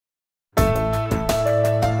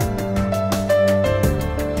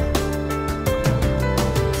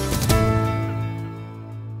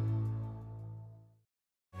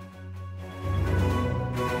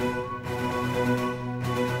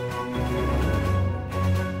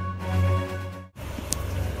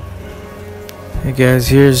Hey guys,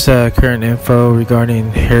 here's current info regarding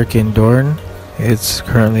Hurricane Dorian. It's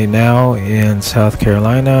currently now in South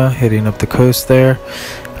Carolina, heading up the coast there,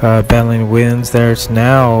 battling winds there.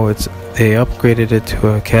 They upgraded it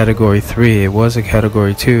to a Category 3. It was a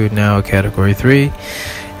Category 2, now a Category 3.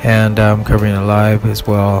 And I'm covering it live as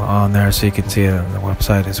well on there, so you can see it on the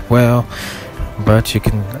website as well. But you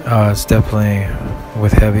can, it's definitely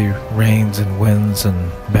with heavy rains and winds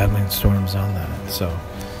and battling storms on that. So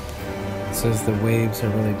it says the waves are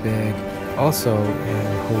really big. Also in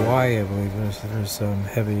Hawaii, I believe there's some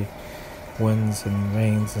heavy winds and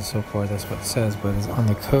rains and so forth. That's what it says. But it's on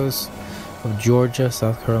the coast of Georgia,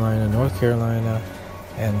 South Carolina, North Carolina,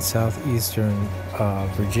 and southeastern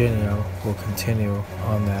Virginia will continue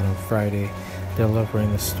on that on Friday,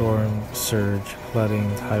 delivering the storm surge, flooding,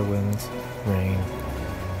 high winds, rain,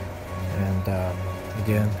 and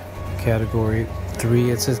again, Category 3.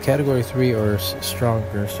 It says Category 3 or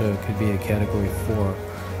stronger, so it could be a Category 4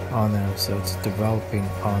 on that. So it's developing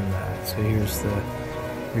on that. So here's the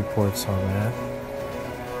reports on that.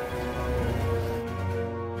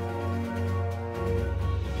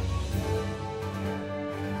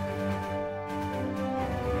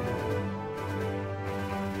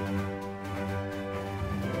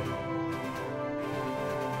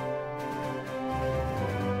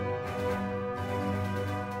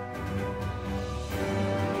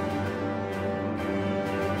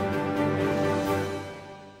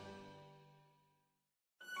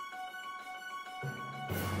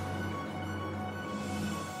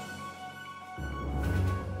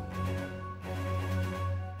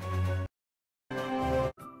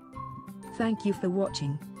 Thank you for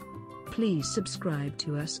watching. Please subscribe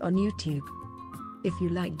to us on YouTube. If you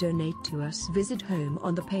like, donate to us, visit home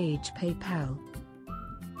on the page PayPal.